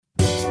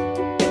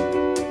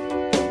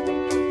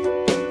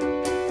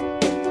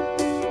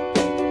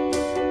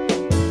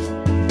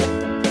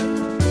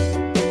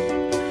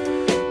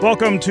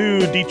Welcome to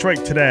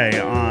Detroit Today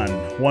on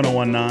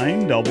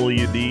 1019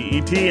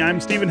 WDET.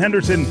 I'm Stephen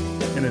Henderson,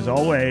 and as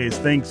always,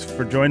 thanks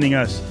for joining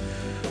us.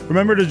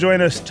 Remember to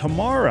join us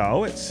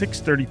tomorrow at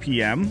 6:30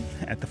 p.m.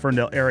 at the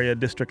Ferndale Area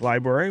District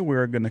Library.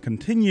 We're going to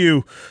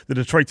continue the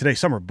Detroit Today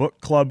Summer Book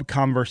Club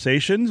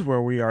conversations,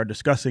 where we are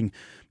discussing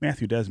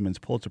Matthew Desmond's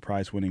Pulitzer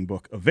Prize-winning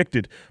book,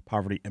 Evicted: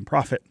 Poverty and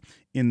Profit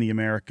in the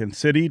American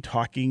City,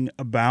 talking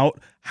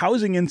about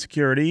housing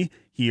insecurity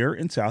here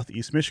in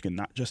Southeast Michigan.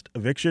 Not just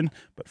eviction,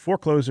 but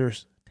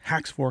foreclosures,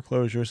 tax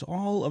foreclosures,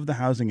 all of the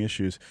housing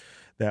issues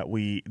that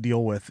we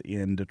deal with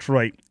in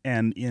Detroit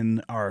and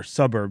in our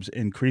suburbs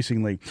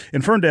increasingly.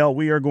 In Ferndale,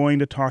 we are going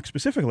to talk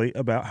specifically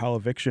about how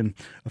eviction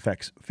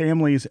affects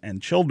families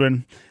and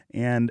children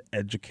and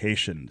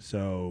education.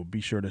 So be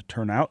sure to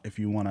turn out if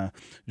you want to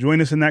join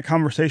us in that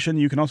conversation.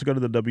 You can also go to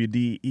the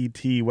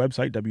WDET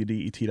website,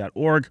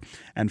 WDET.org,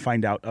 and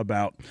find out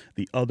about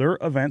the other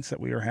events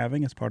that we are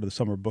having as part of the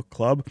Summer Book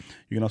Club.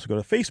 You can also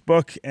go to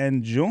Facebook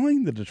and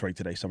join the Detroit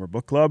Today Summer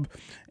Book Club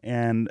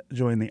and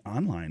join the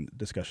online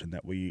discussion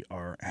that we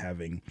are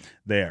having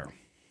there.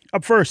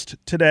 Up first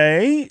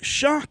today,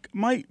 shock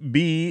might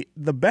be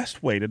the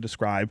best way to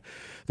describe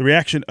the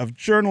reaction of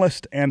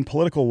journalists and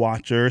political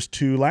watchers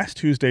to last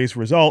Tuesday's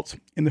results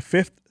in the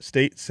 5th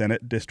State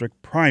Senate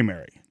District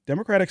primary.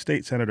 Democratic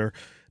State Senator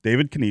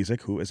David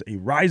Kniezek, who is a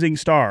rising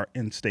star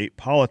in state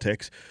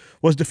politics,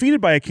 was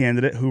defeated by a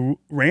candidate who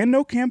ran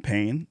no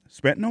campaign,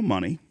 spent no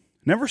money,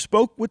 never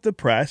spoke with the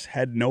press,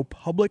 had no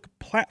public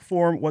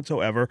platform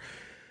whatsoever,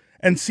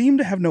 and seemed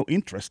to have no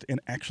interest in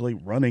actually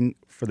running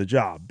for the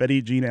job.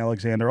 Betty Jean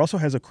Alexander also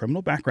has a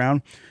criminal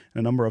background and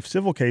a number of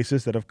civil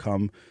cases that have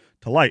come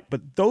to light.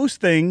 But those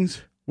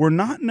things were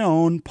not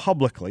known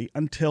publicly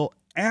until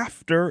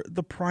after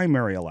the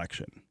primary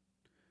election.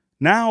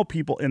 Now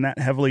people in that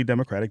heavily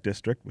Democratic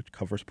district, which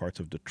covers parts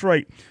of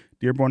Detroit,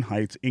 Dearborn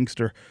Heights,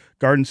 Inkster,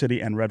 Garden City,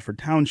 and Redford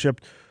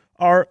Township,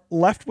 are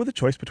left with a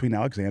choice between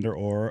Alexander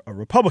or a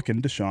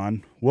Republican,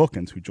 Deshaun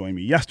Wilkins, who joined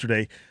me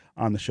yesterday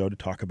on the show to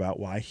talk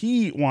about why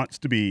he wants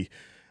to be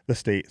the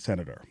state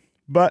senator.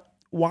 But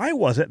why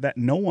was it that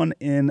no one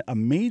in a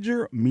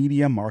major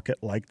media market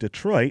like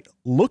Detroit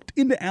looked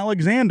into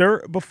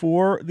Alexander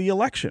before the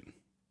election?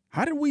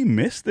 How did we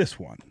miss this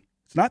one?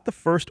 It's not the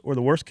first or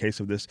the worst case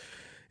of this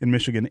in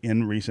Michigan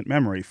in recent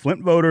memory.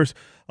 Flint voters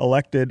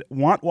elected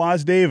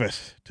Wantwaz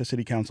Davis to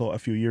city council a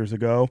few years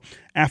ago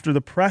after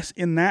the press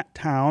in that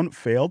town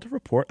failed to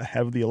report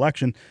ahead of the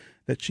election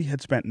that she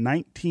had spent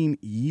 19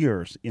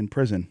 years in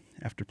prison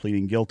after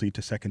pleading guilty to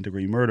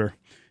second-degree murder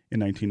in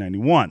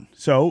 1991.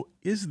 So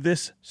is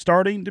this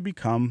starting to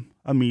become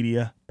a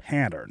media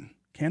pattern?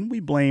 Can we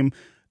blame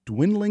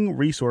dwindling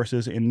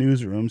resources in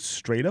newsrooms,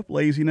 straight-up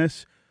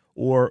laziness,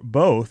 or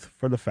both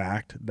for the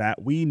fact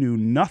that we knew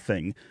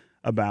nothing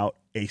about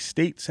a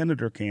state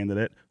senator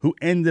candidate who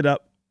ended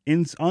up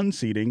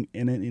unseating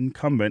an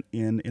incumbent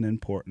in an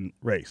important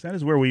race? That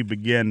is where we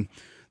begin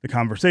the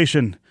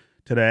conversation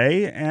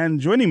today. And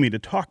joining me to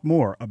talk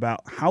more about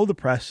how the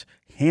press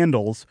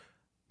handles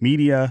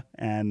media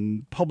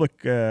and public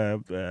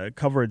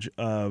coverage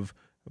of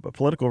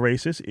political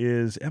races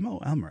is Emma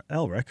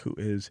Elrick, who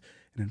is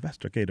an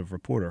investigative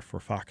reporter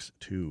for Fox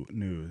 2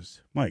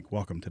 News. Mike,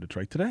 welcome to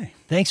Detroit Today.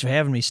 Thanks for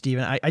having me,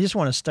 Stephen. I just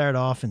want to start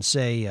off and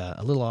say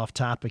a little off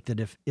topic that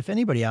if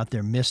anybody out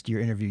there missed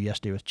your interview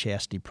yesterday with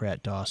Chastity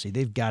Pratt Dawsey,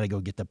 they've got to go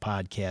get the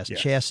podcast.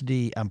 Yes.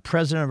 Chastity, I'm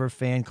president of her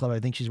fan club.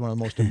 I think she's one of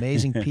the most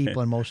amazing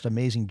people and most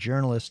amazing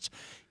journalists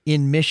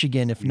in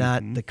Michigan, if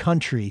not the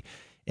country.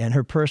 And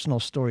her personal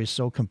story is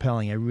so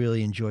compelling. I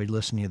really enjoyed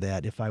listening to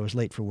that. If I was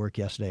late for work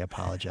yesterday, I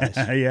apologize.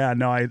 Yeah,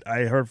 no,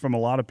 I heard from a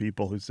lot of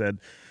people who said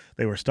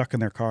they were stuck in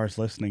their cars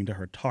listening to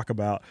her talk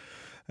about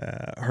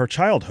her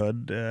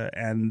childhood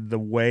and the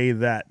way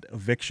that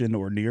eviction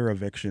or near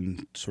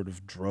eviction sort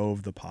of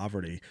drove the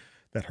poverty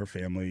that her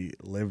family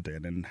lived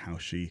in and how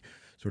she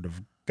sort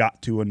of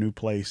got to a new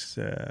place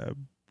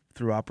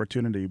through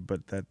opportunity,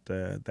 but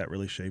that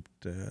really shaped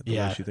the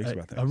way she thinks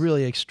about things. A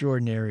really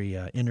extraordinary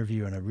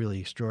interview and a really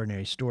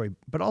extraordinary story,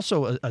 but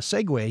also a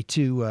segue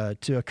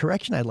to a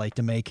correction I'd like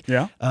to make.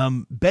 Yeah.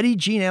 Betty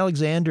Jean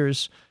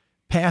Alexander's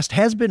past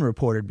has been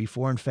reported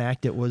before. In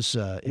fact, it was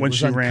when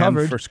she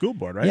uncovered ran for school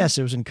board, right? Yes,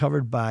 it was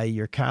uncovered by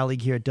your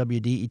colleague here at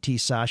WDET,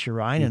 Sasha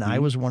Ryan, and I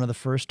was one of the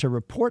first to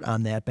report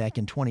on that back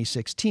in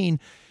 2016.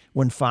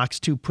 When Fox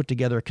 2 put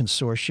together a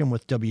consortium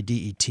with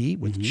WDET,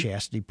 with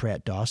Chastity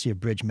Pratt Dawsey of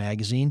Bridge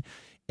Magazine,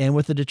 and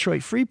with the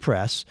Detroit Free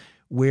Press,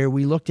 where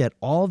we looked at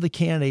all of the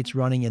candidates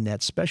running in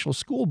that special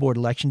school board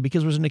election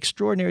because it was an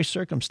extraordinary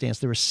circumstance.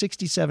 There were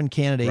 67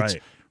 candidates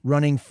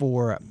running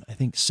for, I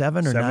think,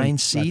 seven or nine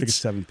seats. I think it's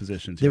 7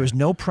 positions. There was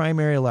no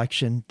primary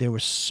election. There were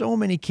so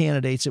many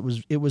candidates. It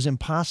was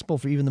impossible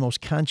for even the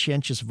most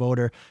conscientious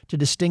voter to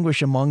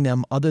distinguish among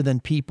them other than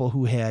people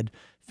who had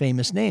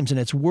famous names. And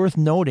it's worth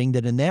noting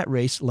that in that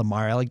race,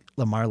 Lamar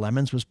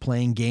Lemons was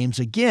playing games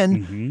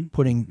again,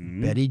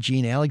 putting Betty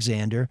Jean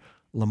Alexander,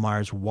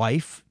 Lamar's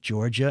wife,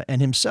 Georgia, and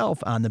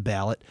himself on the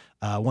ballot,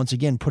 once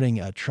again putting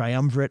a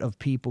triumvirate of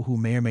people who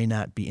may or may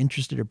not be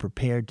interested or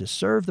prepared to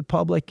serve the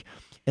public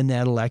in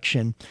that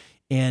election.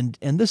 And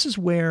this is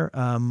where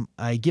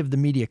I give the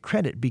media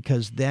credit,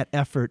 because that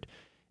effort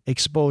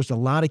exposed a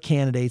lot of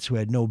candidates who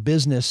had no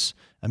business.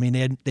 I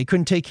mean, they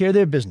couldn't take care of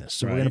their business.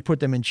 So we're going to put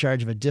them in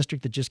charge of a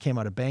district that just came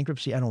out of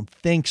bankruptcy? I don't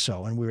think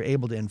so. And we were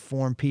able to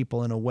inform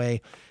people in a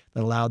way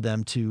that allowed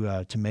them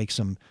to make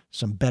some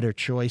better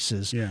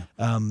choices. Yeah.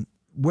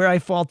 Where I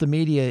fault the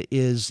media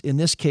is, in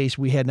this case,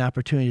 we had an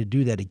opportunity to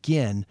do that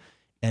again,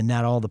 and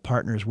not all the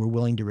partners were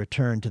willing to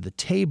return to the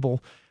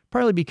table,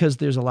 partly because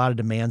there's a lot of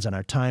demands on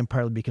our time,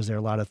 partly because there are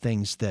a lot of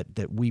things that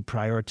we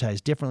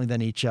prioritize differently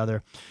than each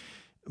other.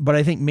 But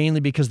I think mainly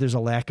because there's a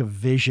lack of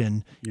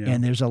vision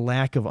and there's a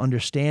lack of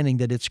understanding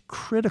that it's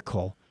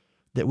critical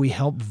that we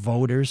help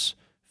voters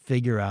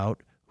figure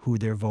out who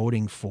they're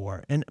voting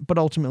for. But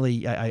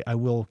ultimately, I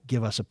will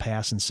give us a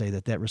pass and say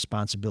that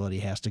responsibility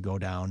has to go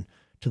down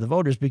to the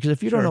voters, because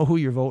if you don't know who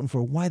you're voting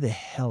for, why the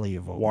hell are you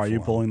voting for? Why are you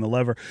pulling the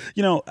lever?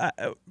 You know,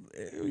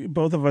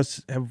 both of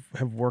us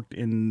have worked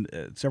in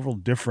several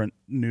different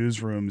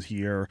newsrooms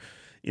here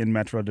in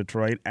Metro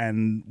Detroit,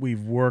 and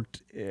we've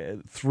worked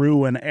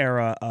through an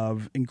era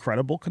of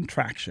incredible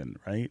contraction,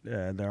 right?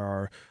 There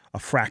are a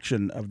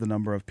fraction of the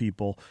number of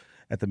people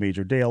at the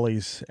major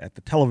dailies, at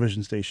the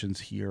television stations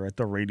here, at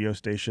the radio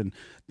station,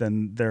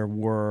 than there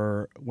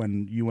were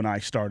when you and I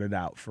started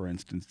out, for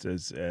instance,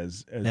 as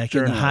back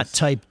in the hot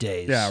type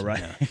days. Yeah,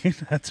 right. Yeah.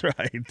 That's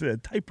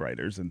right.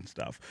 Typewriters and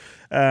stuff.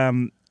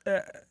 And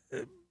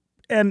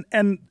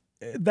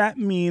that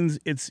means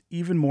it's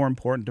even more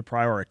important to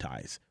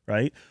prioritize,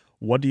 right?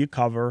 What do you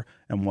cover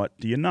and what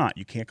do you not?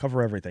 You can't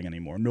cover everything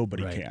anymore.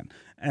 Nobody can.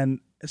 And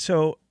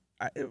so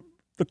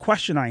the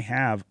question I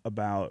have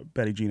about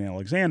Betty Jean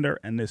Alexander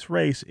and this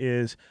race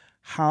is,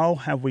 how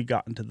have we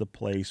gotten to the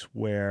place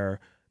where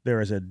there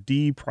is a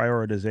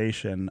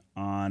deprioritization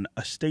on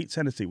a state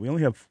Senate seat? We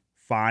only have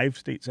 5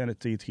 state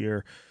Senate seats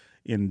here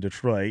in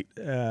Detroit.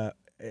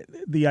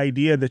 The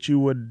idea that you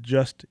would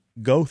just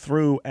go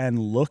through and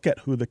look at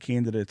who the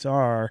candidates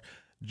are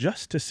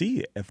just to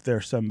see if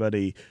there's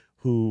somebody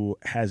who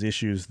has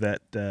issues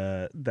that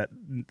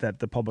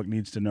the public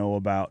needs to know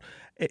about.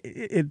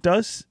 It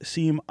does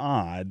seem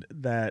odd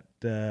that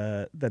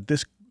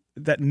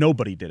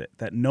nobody did it,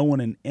 that no one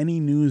in any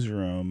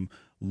newsroom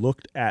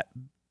looked at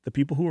the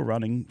people who were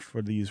running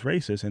for these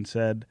races and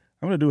said,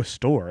 I'm going to do a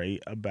story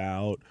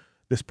about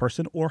this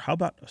person, or how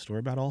about a story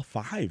about all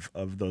 5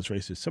 of those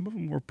races? Some of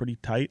them were pretty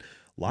tight,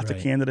 lots of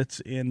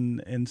candidates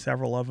in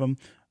several of them.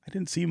 I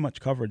didn't see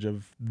much coverage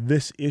of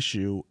this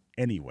issue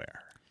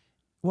anywhere.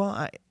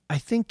 Well, I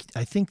think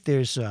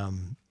there's a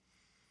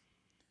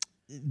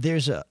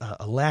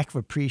lack of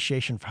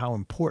appreciation for how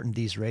important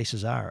these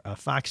races are.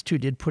 Fox 2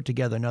 did put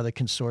together another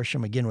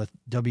consortium, again with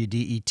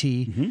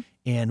WDET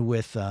and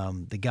with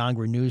the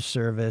Gongwer News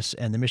Service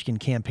and the Michigan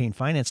Campaign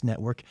Finance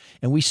Network,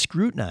 and we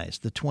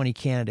scrutinized the 20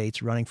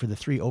 candidates running for the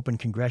 3 open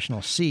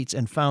congressional seats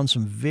and found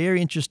some very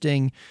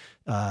interesting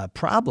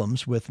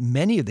problems with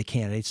many of the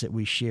candidates that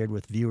we shared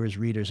with viewers,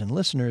 readers, and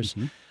listeners.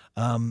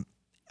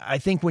 I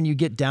think when you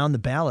get down the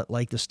ballot,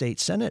 like the state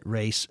Senate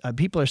race,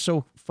 people are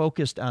so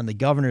focused on the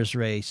governor's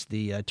race,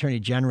 the attorney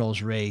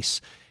general's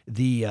race,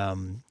 the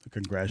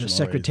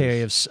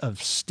secretary of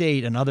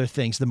state and other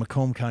things, the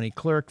Macomb County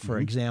clerk, for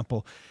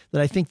example, that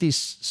I think these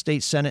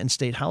state Senate and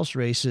state House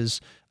races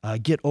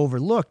get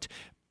overlooked.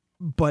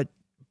 But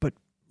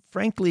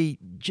frankly,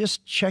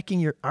 just checking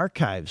your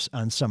archives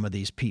on some of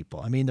these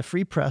people. I mean, the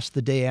Free Press,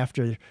 the day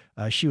after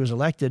she was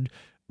elected,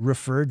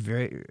 referred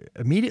very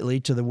immediately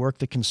to the work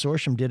the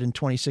consortium did in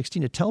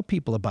 2016 to tell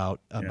people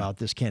about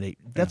this candidate.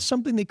 That's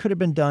something that could have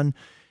been done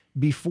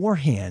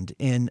beforehand.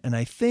 And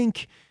I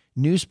think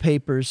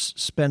newspapers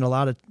spend a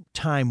lot of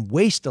time,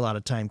 waste a lot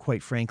of time,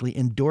 quite frankly,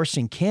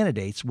 endorsing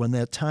candidates when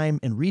that time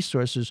and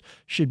resources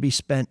should be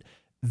spent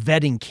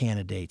vetting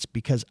candidates.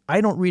 Because I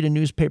don't read a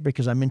newspaper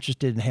because I'm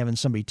interested in having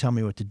somebody tell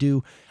me what to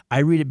do. I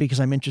read it because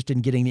I'm interested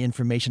in getting the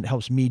information that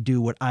helps me do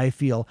what I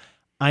feel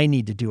I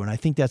need to do. And I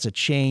think that's a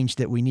change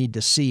that we need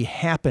to see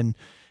happen,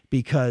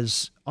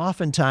 because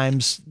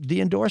oftentimes the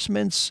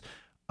endorsements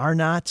are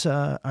not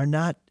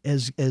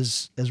as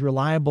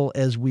reliable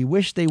as we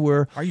wish they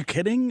were. Are you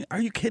kidding?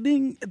 Are you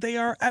kidding? They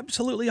are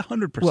absolutely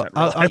 100%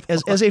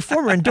 reliable. As a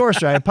former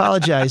endorser, I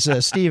apologize,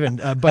 Stephen,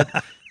 but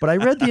I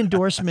read the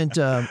endorsement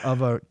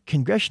of a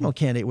congressional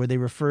candidate where they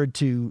referred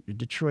to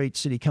Detroit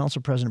City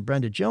Council President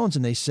Brenda Jones,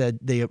 and they said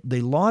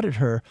they lauded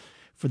her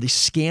for the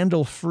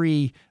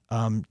scandal-free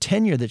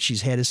tenure that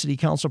she's had as city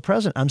council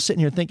president. I'm sitting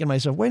here thinking to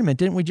myself, wait a minute,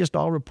 didn't we just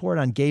all report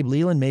on Gabe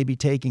Leland maybe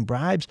taking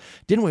bribes?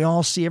 Didn't we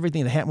all see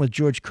everything that happened with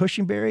George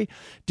Cushingberry?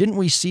 Didn't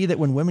we see that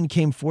when women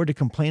came forward to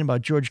complain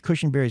about George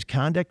Cushingberry's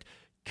conduct,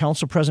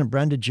 Council President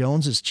Brenda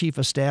Jones, as chief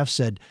of staff,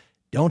 said,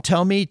 don't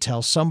tell me,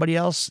 tell somebody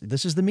else.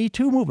 This is the Me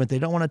Too movement. They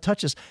don't want to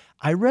touch us.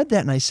 I read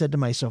that and I said to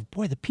myself,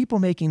 boy, the people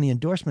making the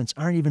endorsements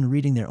aren't even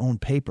reading their own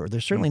paper.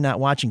 They're certainly not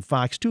watching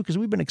Fox 2, because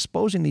we've been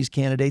exposing these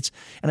candidates.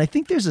 And I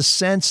think there's a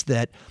sense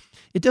that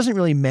it doesn't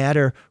really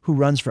matter who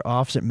runs for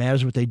office. It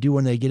matters what they do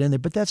when they get in there.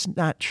 But that's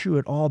not true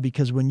at all,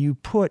 because when you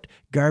put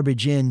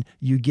garbage in,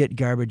 you get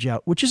garbage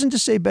out, which isn't to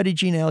say Betty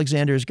Jean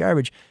Alexander is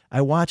garbage.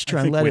 I watched her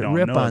on Let It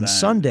Rip on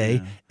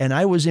Sunday, and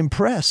I was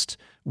impressed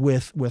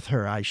with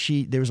her.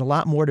 There was a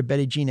lot more to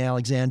Betty Jean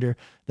Alexander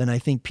than I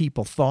think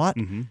people thought.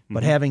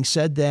 But having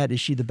said that, is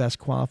she the best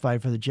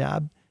qualified for the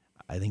job?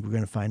 I think we're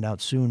going to find out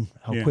soon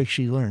how quick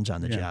she learns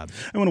on the job.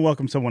 I want to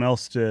welcome someone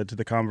else to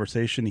the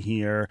conversation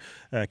here.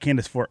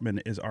 Candace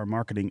Fortman is our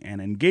marketing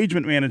and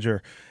engagement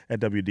manager at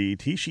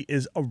WDET. She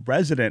is a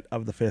resident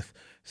of the 5th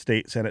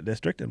State Senate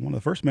District and one of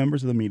the first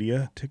members of the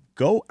media to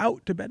go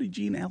out to Betty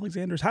Jean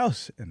Alexander's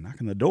house and knock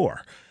on the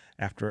door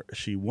after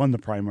she won the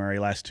primary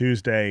last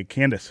Tuesday.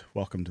 Candace,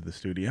 welcome to the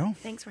studio.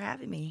 Thanks for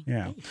having me.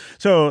 Yeah. Hey.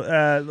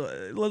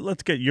 So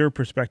let's get your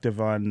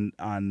perspective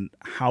on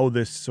how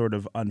this sort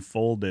of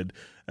unfolded.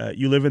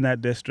 You live in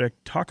that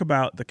district. Talk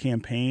about the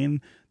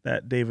campaign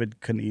that David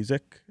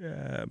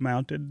Kanizik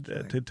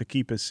mounted to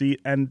keep his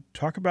seat, and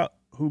talk about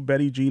who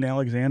Betty Jean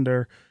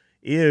Alexander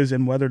is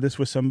and whether this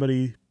was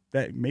somebody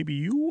that maybe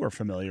you were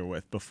familiar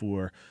with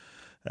before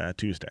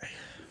Tuesday.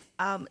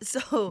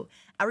 So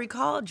I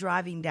recall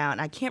driving down,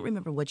 I can't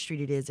remember what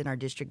street it is in our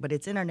district, but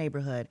it's in our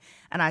neighborhood.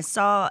 And I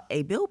saw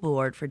a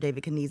billboard for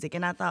David Kanizik,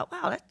 and I thought,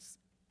 wow, that's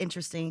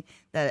interesting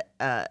that,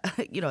 a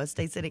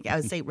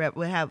state rep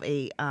would have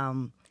a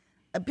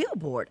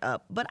billboard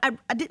up. But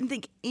I didn't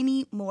think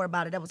any more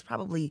about it. That was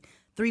probably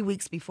 3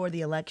 weeks before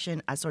the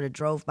election. I sort of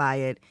drove by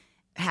it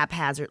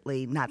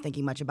haphazardly, not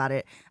thinking much about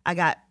it. I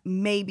got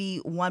maybe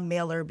one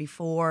mailer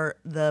before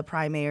the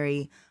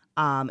primary,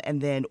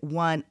 and then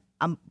one,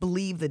 I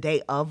believe, the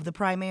day of the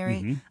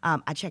primary.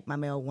 I check my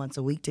mail once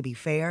a week, to be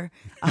fair,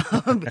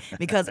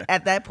 because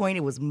at that point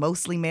it was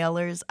mostly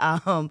mailers.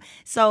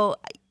 So,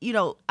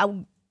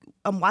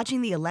 I'm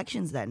watching the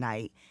elections that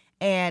night,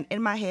 and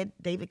in my head,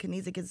 David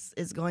Kanizik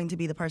is going to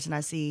be the person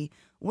I see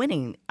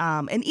winning.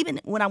 And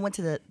even when I went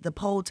to the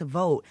poll to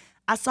vote,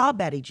 I saw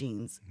Betty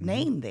Jean's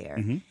name there,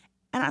 and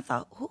I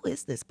thought, who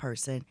is this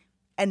person?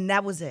 And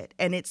that was it.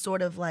 And it's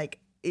sort of like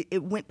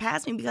it went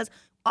past me, because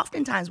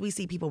oftentimes we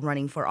see people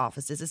running for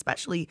offices,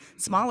 especially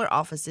smaller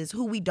offices,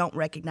 who we don't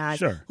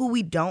recognize, who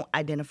we don't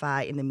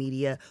identify in the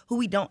media, who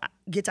we don't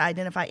get to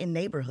identify in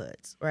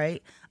neighborhoods,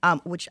 right?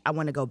 Which I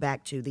want to go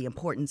back to the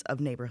importance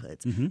of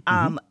neighborhoods.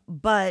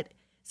 But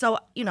so,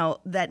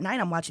 that night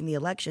I'm watching the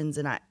elections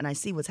and I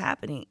see what's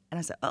happening, and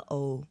I said,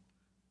 uh-oh,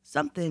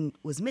 something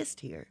was missed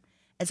here.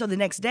 And so the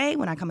next day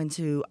when I come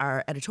into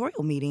our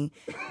editorial meeting,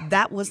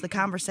 that was the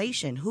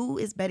conversation. Who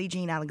is Betty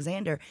Jean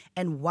Alexander,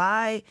 and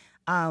why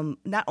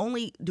not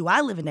only do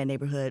I live in that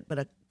neighborhood, but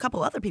a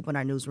couple other people in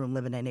our newsroom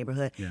live in that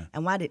neighborhood,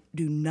 and why do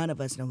none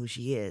of us know who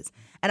she is?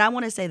 And I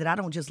want to say that I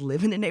don't just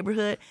live in the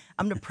neighborhood.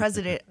 I'm the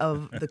president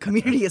of the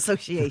community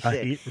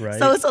association. Right.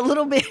 So it's a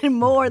little bit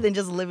more than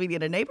just living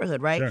in a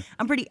neighborhood, right?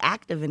 I'm pretty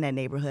active in that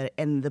neighborhood,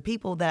 and the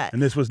people that...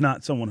 And this was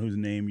not someone whose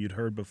name you'd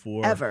heard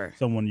before. Ever.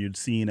 Someone you'd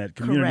seen at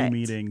community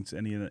meetings,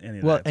 any of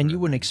that. And you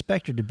wouldn't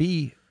expect her to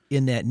be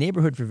in that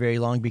neighborhood for very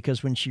long,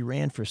 because when she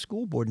ran for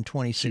school board in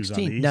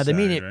 2016,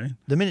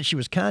 the minute she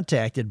was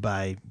contacted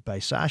by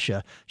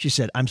Sasha, she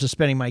said, "I'm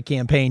suspending my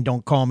campaign.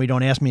 Don't call me.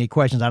 Don't ask me any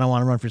questions. I don't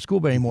want to run for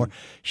school board anymore."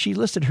 She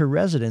listed her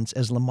residence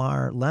as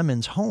Lamar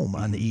Lemon's home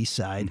on the east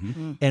side.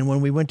 And when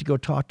we went to go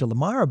talk to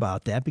Lamar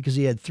about that, because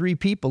he had 3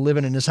 people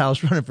living in his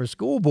house running for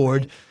school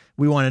board,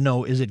 we want to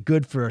know, is it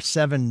good for a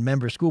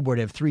 7-member school board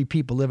to have 3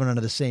 people living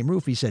under the same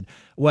roof? He said,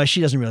 well, she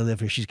doesn't really live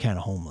here. She's kind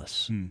of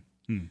homeless.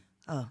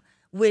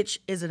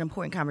 Which is an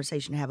important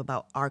conversation to have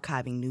about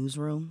archiving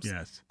newsrooms,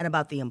 and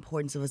about the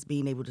importance of us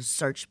being able to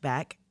search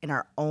back in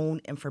our own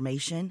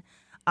information.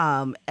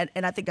 And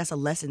I think that's a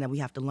lesson that we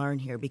have to learn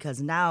here,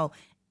 because now,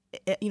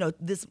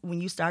 when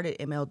you started,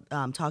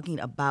 ML, talking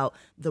about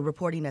the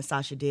reporting that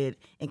Sasha did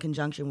in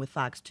conjunction with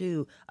Fox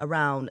 2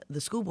 around the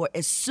school board,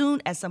 as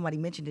soon as somebody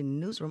mentioned it in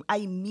the newsroom, I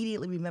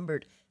immediately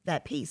remembered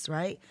that piece,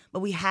 right? But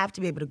we have to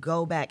be able to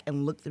go back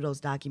and look through those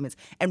documents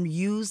and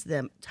use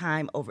them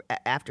time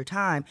after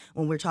time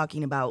when we're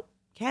talking about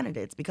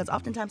candidates, because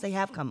oftentimes they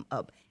have come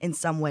up in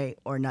some way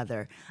or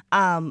another.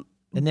 And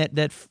that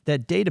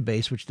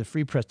database, which the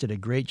Free Press did a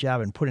great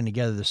job in putting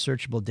together, the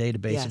searchable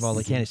database of all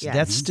the candidates,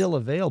 that's still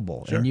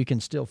available, and you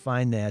can still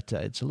find that.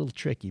 It's a little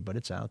tricky, but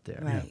it's out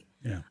there. Right.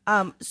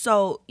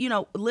 So,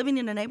 living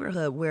in a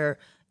neighborhood where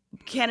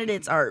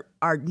candidates are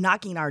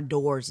knocking our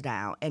doors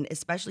down, and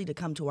especially to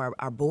come to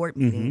our board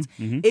meetings,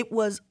 it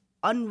was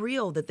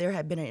unreal that there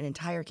had been an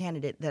entire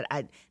candidate that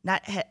I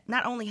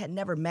not only had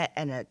never met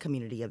at a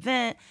community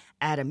event,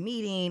 at a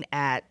meeting,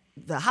 at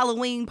the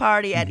Halloween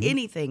party, at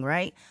anything,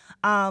 right?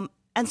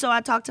 And so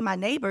I talked to my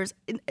neighbors,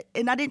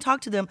 and I didn't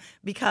talk to them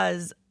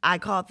because I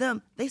called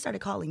them. They started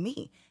calling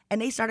me. And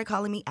they started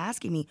calling me,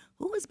 asking me,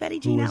 who is Betty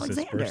Jean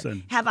Alexander?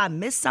 Have I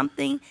missed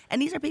something? And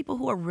these are people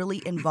who are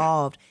really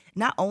involved,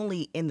 not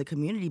only in the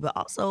community, but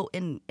also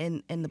in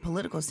the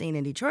political scene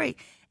in Detroit.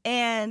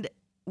 And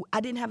I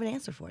didn't have an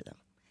answer for them.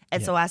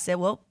 And so I said,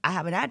 well, I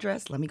have an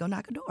address. Let me go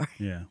knock a door.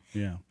 Yeah.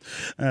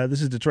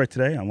 This is Detroit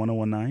Today on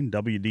 101.9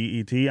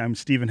 WDET. I'm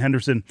Stephen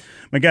Henderson.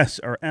 My guests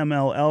are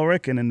ML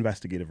Elrick, an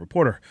investigative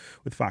reporter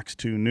with Fox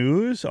 2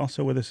 News.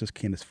 Also with us is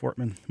Candace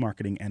Fortman,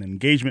 marketing and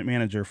engagement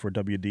manager for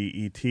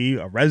WDET,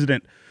 a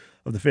resident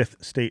of the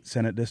 5th State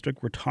Senate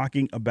District. We're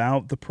talking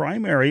about the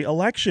primary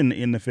election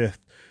in the 5th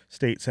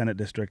State Senate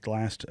District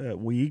last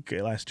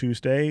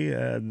Tuesday.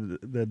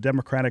 The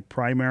Democratic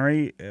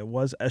primary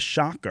was a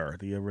shocker.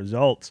 The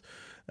results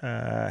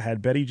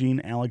had Betty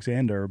Jean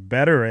Alexander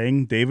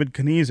bettering David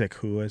Kniezek,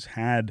 who has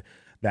had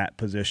that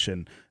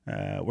position.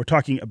 We're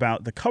talking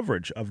about the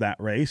coverage of that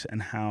race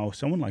and how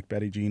someone like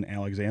Betty Jean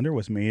Alexander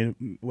was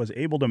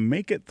able to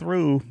make it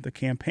through the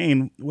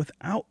campaign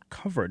without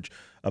coverage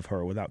of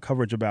her, without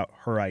coverage about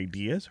her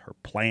ideas, her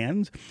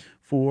plans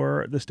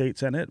for the state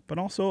Senate, but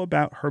also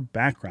about her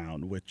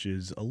background, which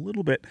is a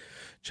little bit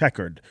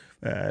checkered.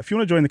 If you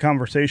want to join the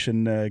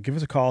conversation, give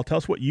us a call. Tell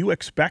us what you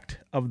expect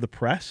of the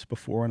press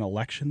before an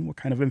election. What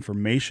kind of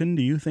information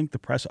do you think the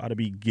press ought to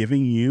be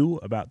giving you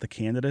about the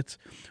candidates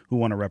who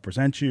want to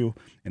represent you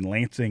in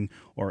Lansing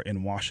or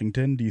in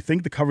Washington? Do you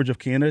think the coverage of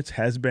candidates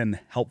has been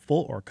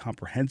helpful or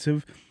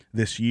comprehensive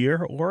this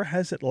year, or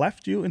has it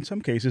left you, in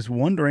some cases,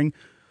 wondering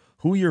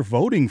who you're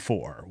voting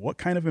for? What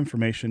kind of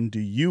information do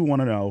you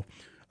want to know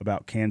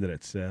about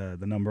candidates? The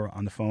number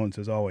on the phones,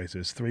 as always,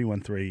 is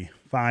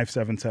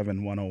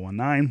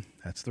 313-577-1019.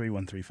 That's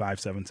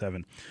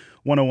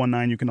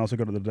 313-577-1019. You can also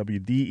go to the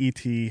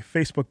WDET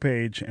Facebook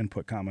page and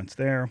put comments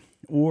there,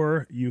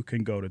 or you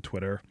can go to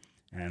Twitter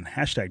and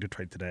hashtag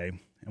Detroit Today,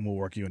 and we'll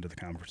work you into the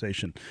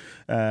conversation.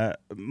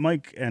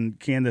 Mike and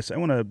Candace, I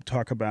want to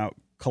talk about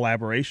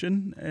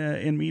collaboration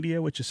in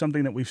media, which is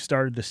something that we've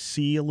started to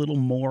see a little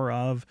more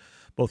of,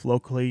 both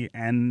locally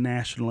and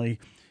nationally.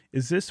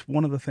 Is this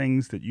one of the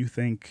things that you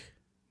think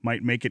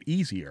might make it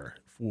easier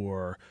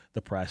for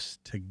the press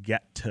to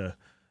get to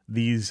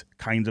these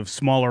kinds of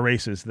smaller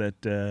races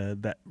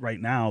that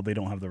right now they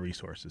don't have the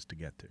resources to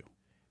get to?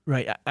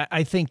 Right.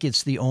 I think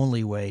it's the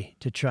only way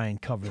to try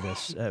and cover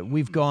this.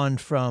 We've gone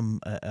from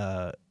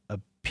a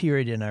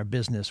period in our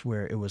business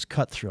where it was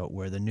cutthroat,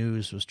 where the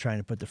news was trying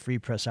to put the free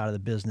press out of the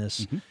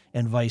business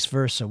and vice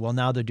versa. Well,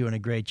 now they're doing a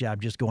great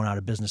job just going out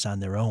of business on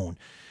their own.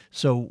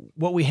 So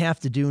what we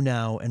have to do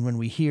now, and when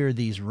we hear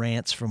these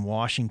rants from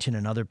Washington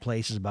and other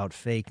places about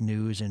fake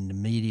news and the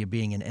media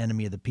being an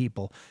enemy of the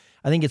people,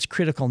 I think it's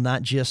critical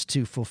not just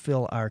to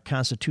fulfill our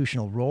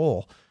constitutional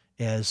role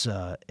as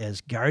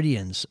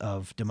guardians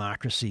of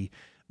democracy,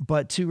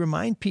 but to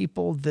remind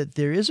people that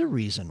there is a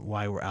reason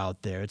why we're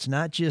out there. It's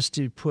not just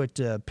to put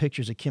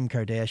pictures of Kim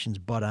Kardashian's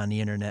butt on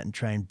the internet and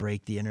try and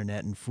break the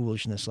internet and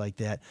foolishness like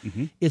that.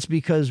 It's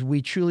because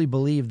we truly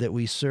believe that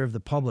we serve the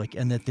public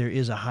and that there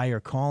is a higher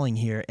calling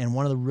here. And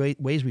one of the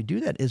ways we do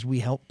that is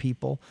we help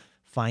people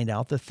find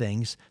out the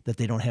things that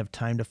they don't have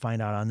time to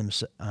find out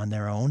on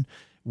their own.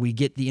 We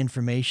get the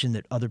information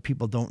that other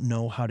people don't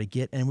know how to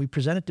get, and we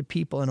present it to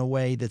people in a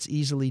way that's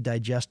easily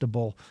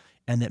digestible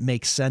and that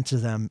makes sense to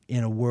them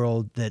in a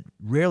world that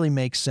rarely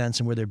makes sense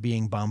and where they're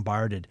being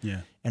bombarded.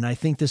 Yeah. And I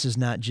think this is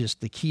not just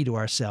the key to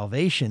our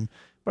salvation,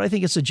 but I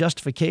think it's a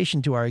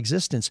justification to our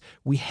existence.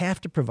 We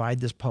have to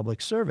provide this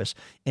public service.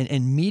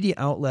 And media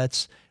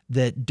outlets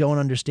that don't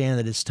understand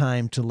that it's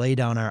time to lay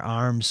down our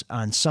arms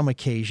on some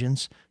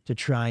occasions to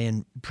try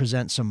and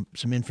present some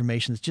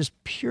information that's just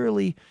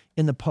purely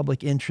in the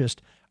public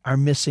interest are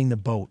missing the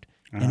boat.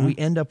 And we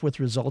end up with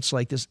results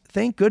like this.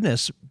 Thank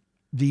goodness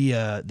the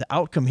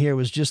outcome here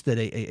was just that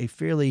a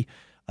fairly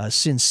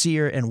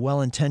sincere and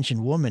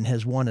well-intentioned woman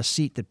has won a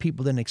seat that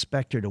people didn't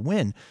expect her to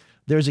win.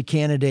 There's a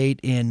candidate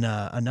in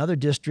another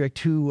district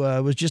who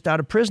was just out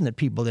of prison that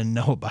people didn't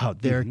know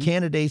about. There are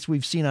candidates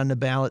we've seen on the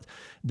ballot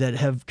that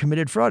have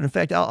committed fraud. In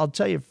fact, I'll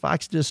tell you,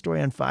 Fox did a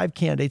story on 5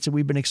 candidates that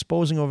we've been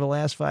exposing over the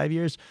last 5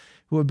 years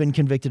who have been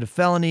convicted of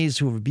felonies,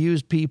 who have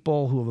abused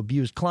people, who have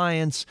abused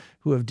clients,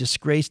 who have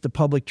disgraced the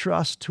public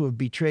trust, who have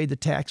betrayed the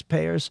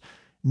taxpayers.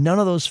 None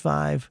of those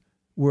 5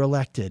 were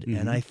elected.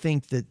 And I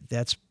think that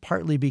that's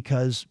partly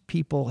because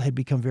people had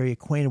become very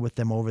acquainted with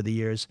them over the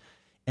years.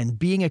 And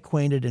being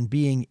acquainted and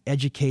being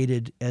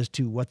educated as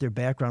to what their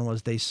background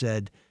was, they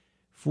said,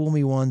 fool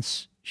me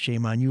once,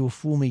 shame on you.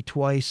 Fool me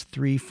twice,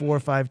 3, 4,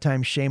 5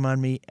 times, shame on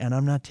me. And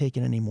I'm not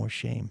taking any more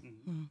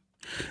shame.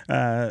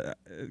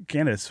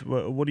 Candace,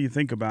 what do you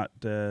think about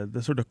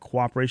the sort of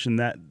cooperation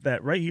that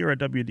right here at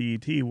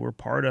WDET we're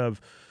part of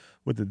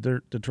with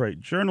the Detroit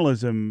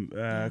Journalism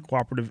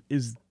Cooperative?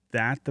 Is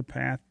that the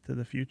path to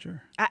the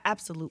future? I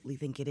absolutely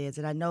think it is.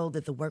 And I know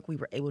that the work we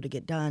were able to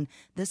get done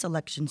this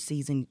election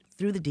season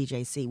through the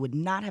DJC would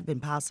not have been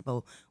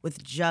possible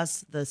with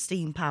just the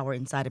steam power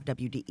inside of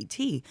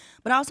WDET.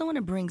 But I also want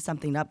to bring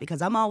something up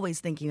because I'm always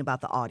thinking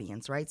about the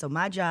audience, right? So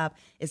my job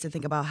is to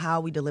think about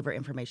how we deliver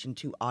information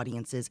to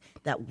audiences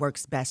that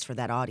works best for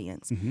that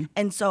audience.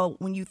 And so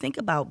when you think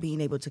about being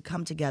able to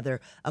come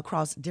together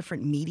across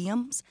different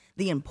mediums,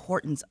 the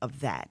importance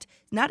of that.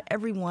 Not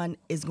everyone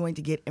is going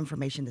to get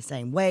information the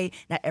same way.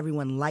 Not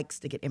everyone likes likes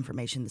to get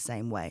information the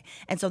same way.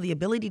 And so the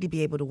ability to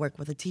be able to work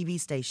with a TV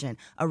station,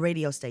 a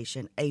radio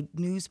station, a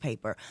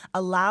newspaper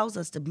allows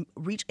us to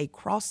reach a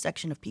cross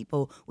section of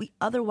people we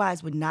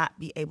otherwise would not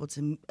be able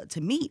to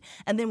meet.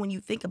 And then when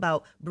you think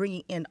about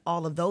bringing in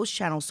all of those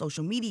channels,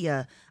 social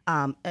media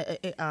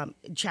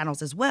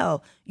channels as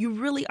well, you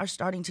really are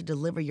starting to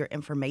deliver your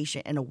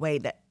information in a way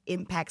that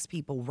impacts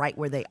people right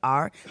where they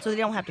are, so they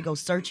don't have to go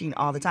searching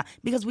all the time,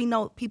 because we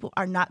know people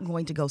are not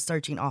going to go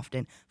searching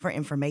often for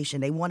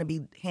information. They want to be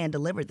hand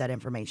delivered that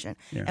information.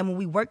 Yeah. And when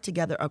we work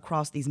together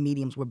across these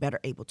mediums, we're better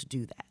able to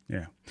do that.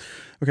 Yeah.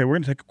 Okay, we're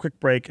going to take a quick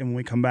break, and when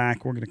we come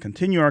back, we're going to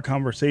continue our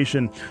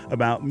conversation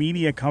about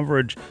media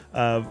coverage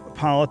of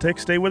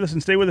politics. Stay with us,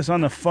 and stay with us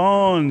on the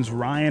phones.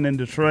 Ryan in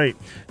Detroit,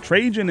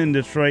 Trajan in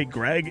Detroit,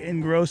 Greg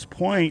in Grosse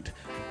Pointe.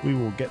 We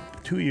will get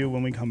to you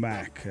when we come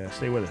back.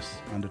 Stay with us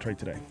on Detroit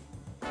Today.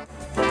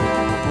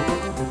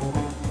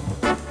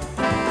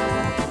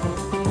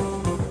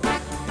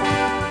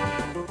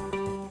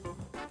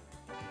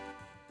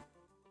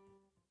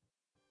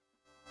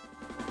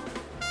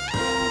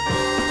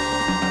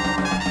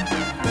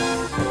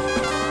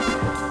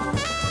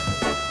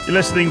 You're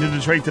listening to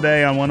Detroit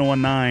Today on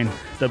 101.9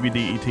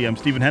 WDET. I'm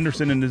Stephen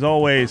Henderson, and as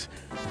always,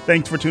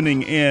 thanks for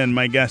tuning in.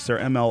 My guests are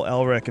ML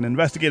Elrick, an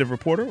investigative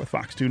reporter with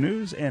Fox 2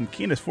 News, and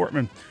Candace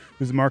Fortman,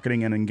 who's the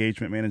marketing and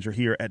engagement manager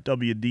here at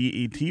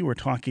WDET. We're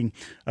talking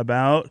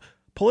about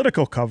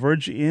political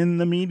coverage in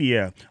the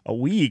media a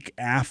week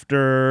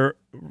after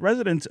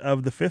residents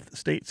of the 5th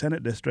State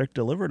Senate District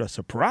delivered a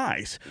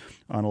surprise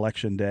on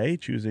Election Day,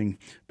 choosing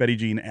Betty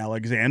Jean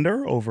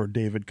Alexander over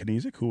David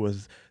Kniezek, who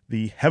was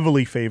the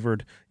heavily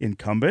favored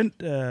incumbent.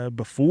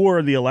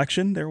 Before the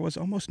election, there was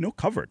almost no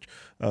coverage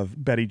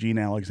of Betty Jean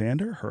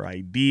Alexander, her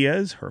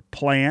ideas, her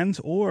plans,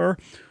 or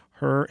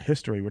her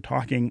history. We're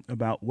talking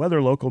about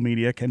whether local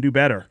media can do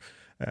better,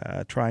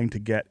 trying to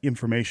get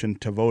information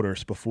to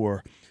voters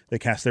before they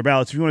cast their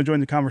ballots. If you want to join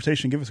the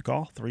conversation, give us a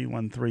call,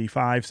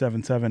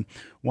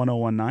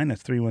 313-577-1019.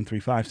 That's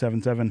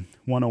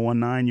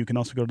 313-577-1019. You can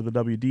also go to the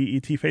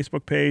WDET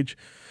Facebook page,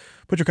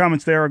 put your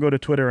comments there, or go to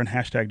Twitter and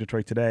hashtag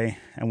Detroit Today,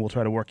 and we'll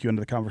try to work you into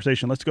the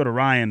conversation. Let's go to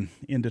Ryan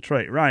in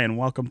Detroit. Ryan,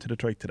 welcome to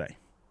Detroit Today.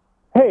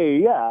 Hey,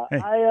 yeah. Hey.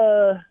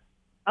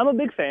 I'm a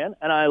big fan,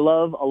 and I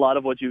love a lot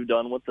of what you've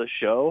done with the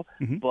show.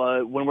 Mm-hmm.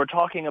 But when we're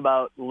talking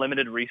about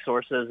limited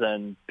resources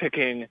and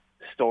picking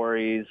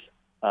stories,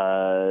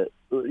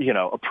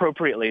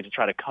 appropriately to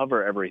try to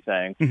cover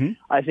everything, Mm-hmm.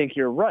 I think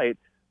you're right.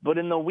 But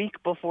in the week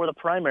before the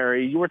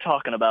primary, you were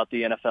talking about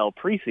the NFL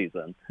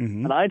preseason.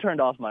 Mm-hmm. And I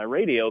turned off my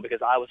radio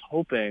because I was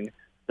hoping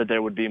that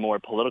there would be more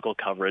political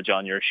coverage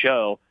on your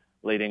show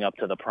leading up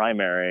to the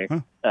primary. Huh.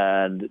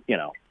 And,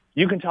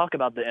 you can talk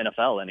about the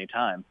NFL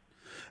anytime.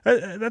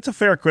 That's a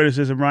fair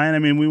criticism, Ryan. I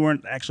mean, we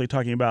weren't actually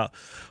talking about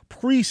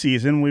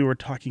preseason. We were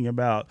talking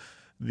about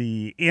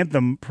the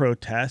anthem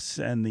protests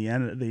and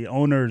the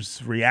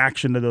owners'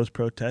 reaction to those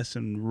protests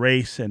and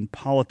race and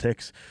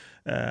politics,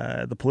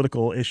 the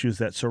political issues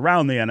that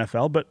surround the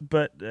NFL.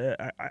 But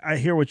I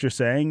hear what you're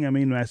saying. I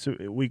mean,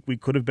 we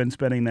could have been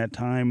spending that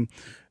time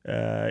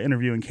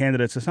interviewing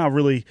candidates. It's not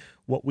really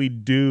what we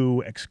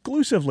do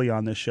exclusively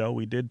on this show.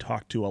 We did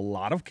talk to a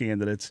lot of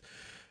candidates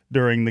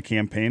during the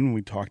campaign.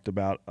 We talked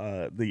about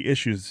the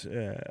issues,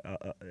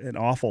 an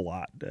awful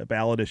lot,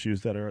 ballot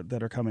issues that are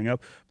coming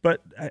up.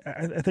 But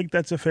I think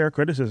that's a fair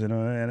criticism,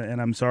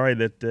 and I'm sorry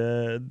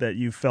that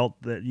you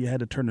felt that you had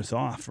to turn this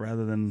off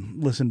rather than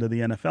listen to the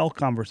NFL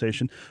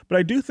conversation. But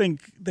I do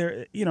think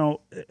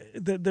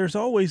there's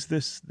always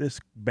this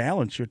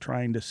balance you're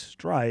trying to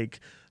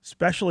strike,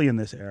 especially in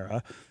this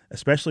era,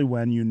 especially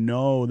when you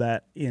know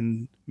that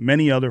in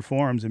many other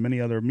forums and many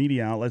other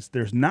media outlets,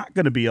 there's not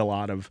going to be a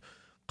lot of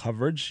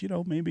coverage.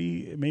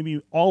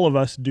 Maybe all of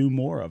us do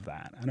more of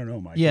that. I don't know,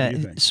 Mike. Yeah, what do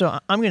you think? so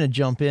I'm going to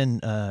jump in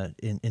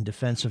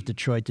defense of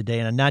Detroit Today,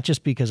 and not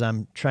just because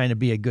I'm trying to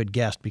be a good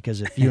guest,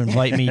 because if you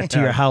invite me to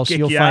your house,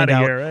 you'll find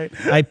out here,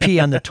 right? I pee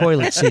on the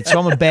toilet seat, so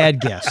I'm a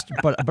bad guest.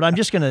 But I'm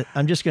just gonna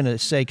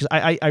say, because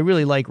I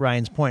really like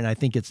Ryan's point, and I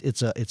think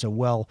it's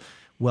a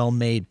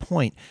well-made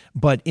point.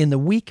 But in the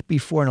week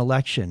before an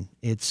election,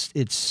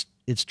 it's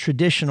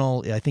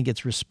traditional. I think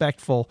it's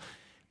respectful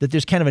that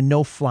there's kind of a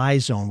no-fly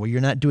zone where you're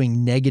not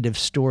doing negative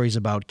stories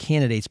about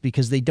candidates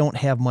because they don't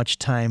have much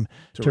time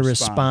to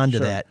respond to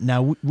sure. that.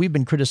 Now, we've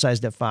been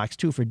criticized at Fox,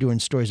 too, for doing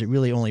stories that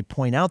really only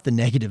point out the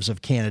negatives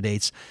of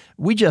candidates.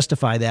 We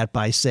justify that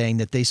by saying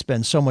that they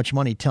spend so much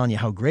money telling you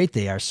how great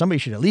they are. Somebody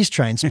should at least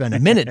try and spend a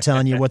minute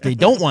telling you what they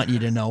don't want you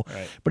to know.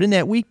 Right. But in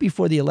that week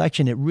before the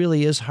election, it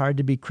really is hard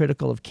to be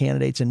critical of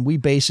candidates, and we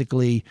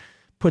basically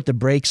put the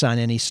brakes on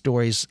any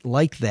stories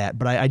like that.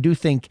 But I do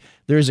think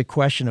there is a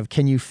question of,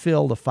 can you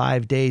fill the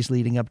 5 days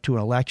leading up to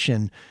an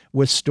election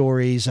with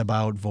stories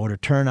about voter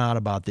turnout,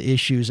 about the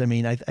issues? I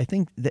mean, I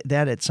think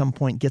that at some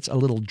point gets a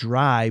little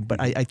dry, but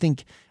I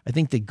think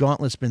the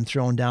gauntlet's been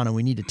thrown down, and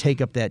we need to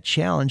take up that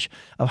challenge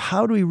of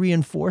how do we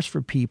reinforce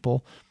for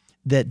people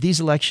that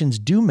these elections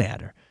do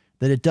matter,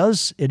 that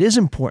it is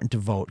important to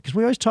vote, because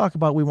we always talk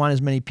about we want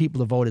as many people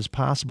to vote as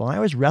possible. And I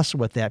always wrestle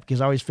with that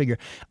because I always figure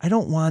I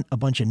don't want a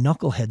bunch of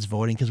knuckleheads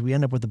voting because we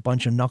end up with a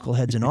bunch of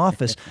knuckleheads in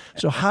office.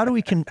 So how do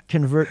we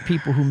convert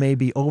people who may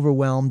be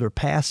overwhelmed or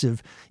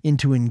passive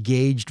into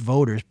engaged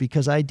voters?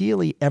 Because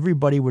ideally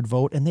everybody would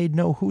vote and they'd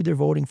know who they're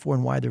voting for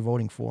and why they're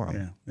voting for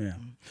them.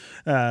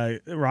 Yeah.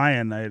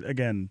 Ryan, I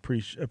again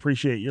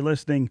appreciate you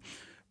listening,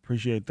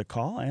 appreciate the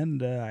call,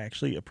 and I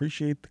actually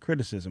appreciate the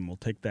criticism. We'll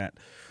take that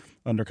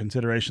under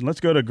consideration. Let's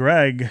go to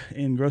Greg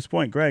in Grosse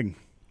Pointe. Greg,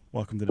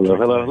 welcome to the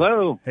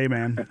Hello. Hey,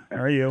 man. How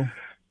are you?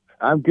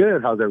 I'm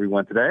good. How's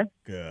everyone today?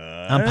 Good.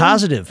 I'm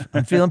positive.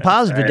 I'm feeling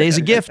positive. Today's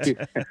a gift. Keep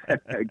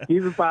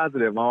it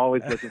positive. I'm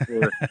always looking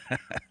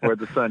for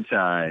the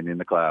sunshine in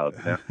the clouds.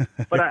 You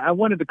know? But I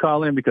wanted to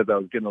call in because I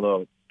was getting a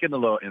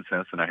little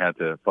incensed, and I had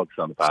to focus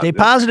on the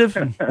positive.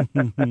 Stay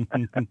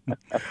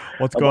positive.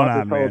 What's going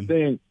on, man?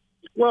 Thing.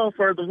 Well,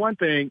 for the one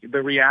thing,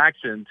 the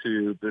reaction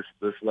to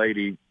this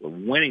lady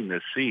winning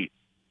this seat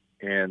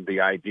and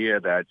the idea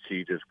that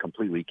she just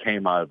completely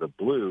came out of the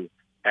blue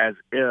as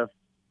if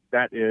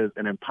that is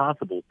an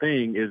impossible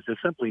thing is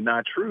just simply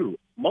not true.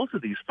 Most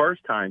of these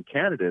first-time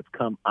candidates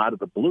come out of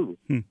the blue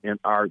and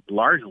are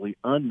largely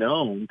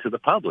unknown to the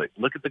public.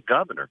 Look at the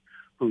governor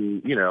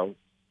who,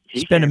 he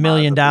spent $1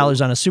 million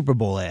on a Super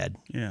Bowl ad.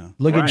 Yeah.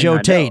 Look at Joe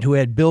Tate, who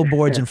had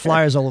billboards and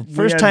flyers.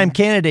 First-time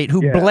candidate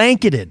who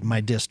blanketed my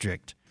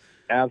district.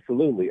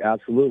 Absolutely.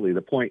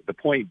 The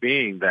point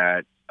being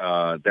that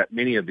that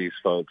many of these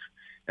folks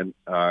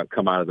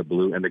come out of the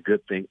blue, and the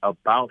good thing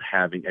about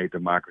having a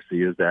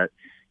democracy is that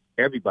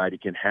everybody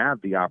can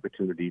have the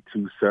opportunity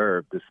to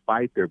serve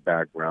despite their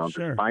background,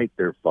 despite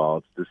their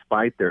faults,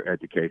 despite their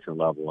education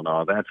level, and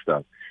all that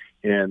stuff.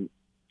 And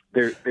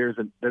there's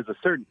a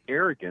certain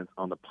arrogance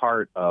on the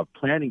part of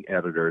planning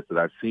editors that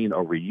I've seen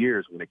over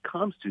years when it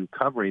comes to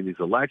covering these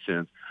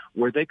elections,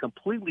 where they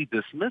completely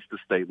dismiss the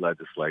state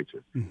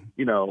legislature.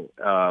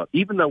 Mm-hmm.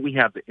 Even though we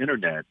have the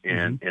internet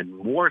and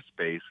more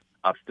space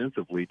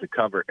ostensibly to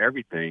cover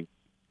everything,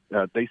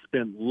 they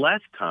spend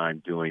less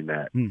time doing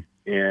that.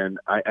 And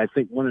I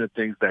think one of the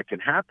things that can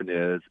happen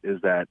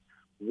is that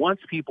once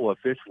people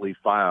officially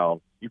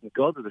file, you can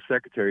go to the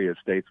Secretary of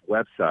State's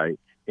website,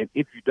 and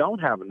if you don't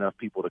have enough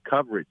people to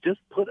cover it,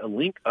 just put a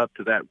link up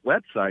to that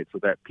website so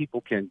that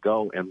people can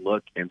go and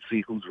look and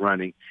see who's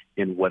running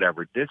in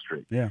whatever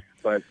district. Yeah.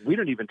 But we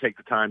don't even take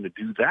the time to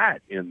do that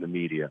in the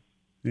media.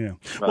 Yeah.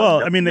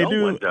 Well, I mean, they do.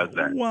 No one does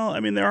that. Well,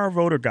 I mean, there are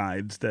voter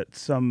guides that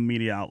some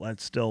media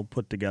outlets still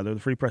put together. The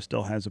Free Press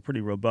still has a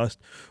pretty robust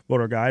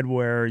voter guide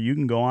where you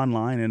can go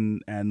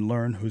online and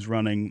learn who's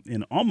running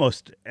in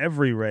almost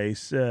every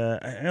race.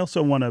 I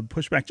also want to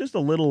push back just a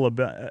little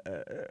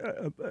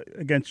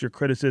against your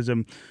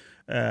criticism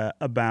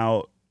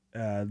about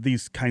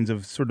these kinds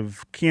of sort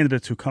of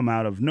candidates who come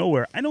out of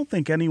nowhere. I don't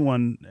think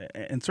anyone,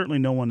 and certainly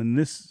no one in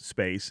this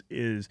space,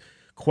 is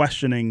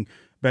questioning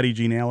Betty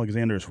Jean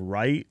Alexander's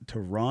right to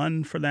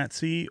run for that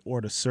seat or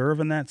to serve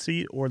in that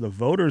seat, or the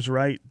voters'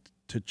 right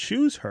to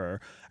choose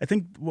her. I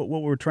think what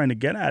we're trying to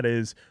get at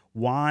is,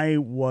 why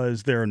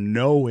was there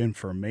no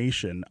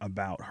information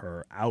about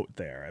her out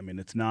there? I mean,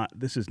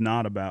 this is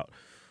not about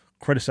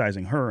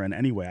criticizing her in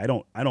any way. I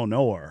don't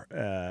know her,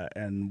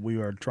 and we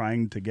are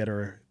trying to get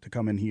her to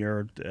come in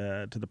here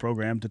to the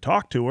program to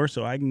talk to her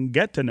so I can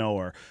get to know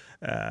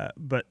her.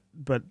 But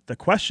the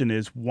question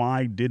is,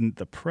 why didn't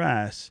the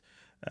press,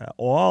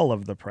 all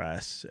of the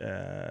press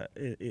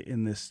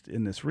in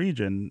this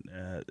region,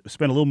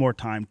 spend a little more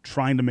time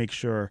trying to make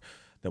sure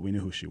that we knew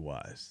who she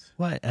was?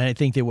 Well, and I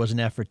think there was an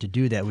effort to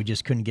do that. We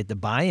just couldn't get the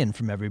buy-in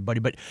from everybody.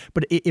 But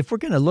if we're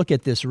going to look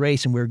at this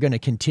race and we're going to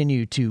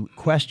continue to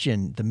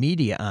question the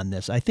media on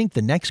this, I think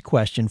the next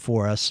question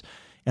for us,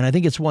 and I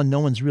think it's one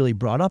no one's really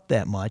brought up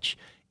that much,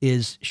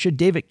 is should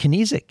David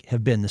Kniezek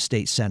have been the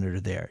state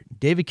senator there?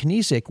 David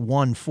Kniezek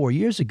won 4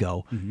 years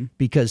ago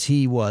because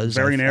he was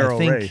very narrow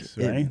race,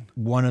 right?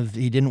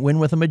 He didn't win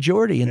with a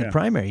majority in the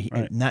primary.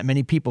 Right. Not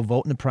many people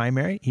vote in the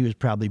primary. He was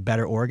probably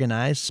better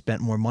organized,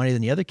 spent more money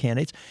than the other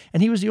candidates,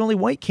 and he was the only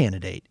white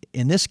candidate.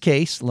 In this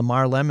case,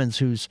 Lamar Lemons,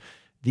 who's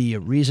the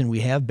reason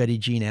we have Betty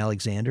Jean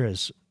Alexander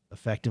as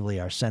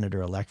effectively our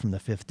senator-elect from the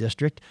 5th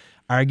District,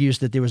 argues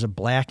that there was a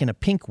black and a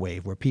pink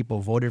wave where people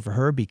voted for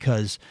her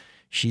because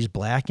she's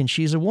black and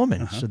she's a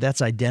woman. So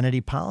that's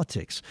identity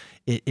politics.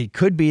 It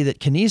could be that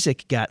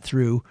Kniezek got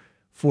through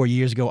 4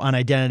 years ago on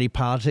identity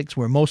politics,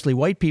 where mostly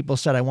white people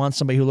said, I want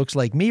somebody who looks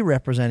like me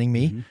representing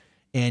me.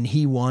 And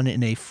he won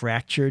in a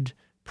fractured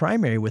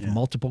primary with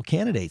multiple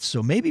candidates.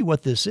 So maybe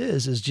what this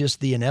is just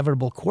the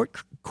inevitable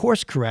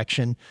course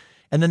correction.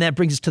 And then that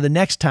brings us to the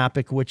next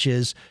topic, which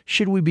is,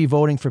 should we be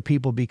voting for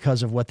people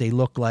because of what they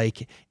look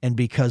like and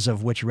because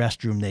of which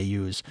restroom they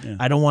use?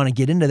 I don't want to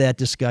get into that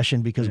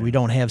discussion because we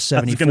don't have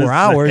 74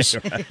 hours.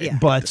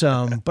 But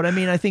I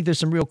mean, I think there's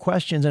some real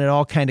questions, and it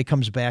all kind of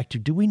comes back to,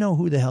 do we know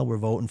who the hell we're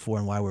voting for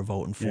and why we're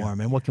voting for them,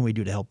 and what can we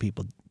do to help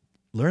people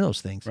learn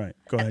those things? Right.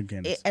 Go ahead,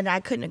 Candace. And I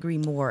couldn't agree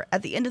more.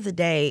 At the end of the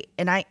day,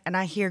 and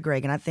I hear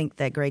Greg, and I think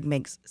that Greg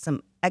makes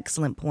some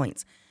excellent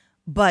points.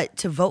 But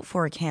to vote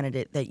for a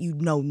candidate that you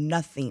know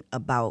nothing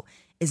about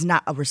is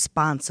not a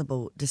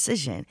responsible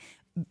decision.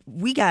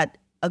 We got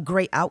a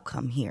great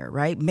outcome here,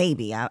 right?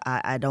 Maybe.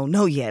 I don't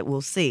know yet.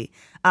 We'll see.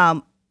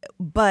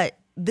 But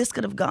this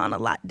could have gone a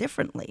lot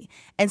differently.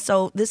 And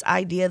so this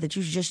idea that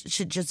you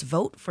should just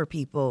vote for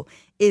people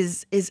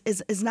is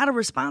not a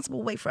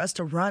responsible way for us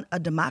to run a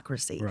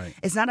democracy. Right.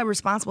 It's not a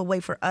responsible way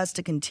for us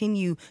to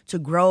continue to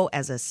grow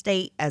as a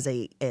state, as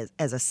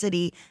a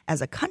city,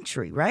 as a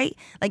country, right?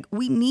 Like,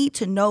 we need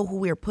to know who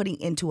we're putting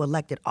into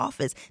elected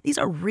office. These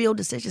are real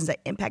decisions that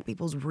impact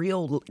people's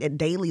real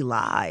daily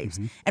lives.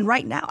 Mm-hmm. And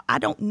right now, I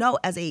don't know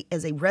as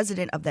a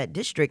resident of that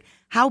district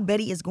how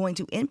Betty is going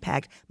to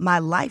impact my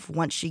life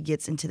once she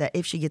gets into that,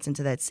 if she gets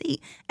into that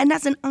seat. And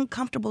that's an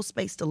uncomfortable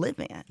space to live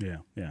in.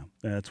 Yeah.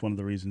 That's one of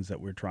the reasons that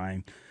we're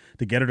trying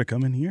to get her to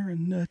come in here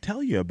and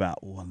tell you about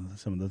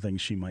some of the things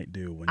she might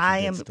do when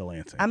she gets to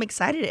Lansing. I'm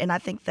excited, and I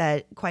think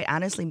that, quite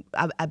honestly,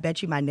 I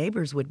bet you my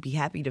neighbors would be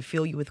happy to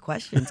fill you with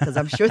questions, because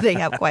I'm sure they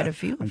have quite a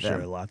few of them. I'm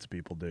sure lots of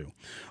people do.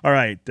 All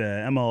right,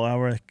 Emma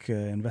Ulrich,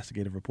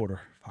 investigative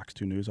reporter, Fox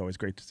 2 News. Always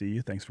great to see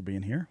you. Thanks for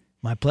being here.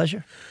 My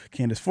pleasure.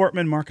 Candace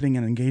Fortman, Marketing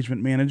and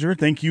Engagement Manager.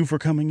 Thank you for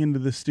coming into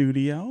the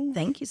studio.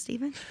 Thank you,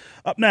 Stephen.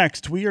 Up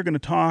next, we are going to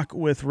talk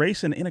with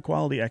race and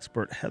inequality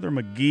expert Heather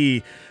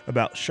McGhee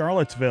about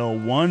Charlottesville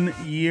 1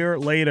 year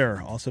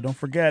later. Also, don't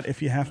forget,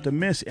 if you have to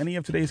miss any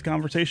of today's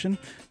conversation,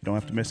 you don't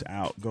have to miss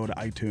out. Go to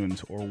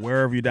iTunes or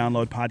wherever you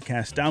download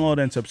podcasts.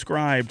 Download and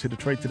subscribe to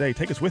Detroit Today.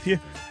 Take us with you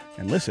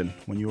and listen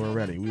when you are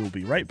ready. We will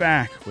be right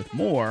back with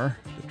more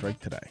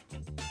Detroit Today.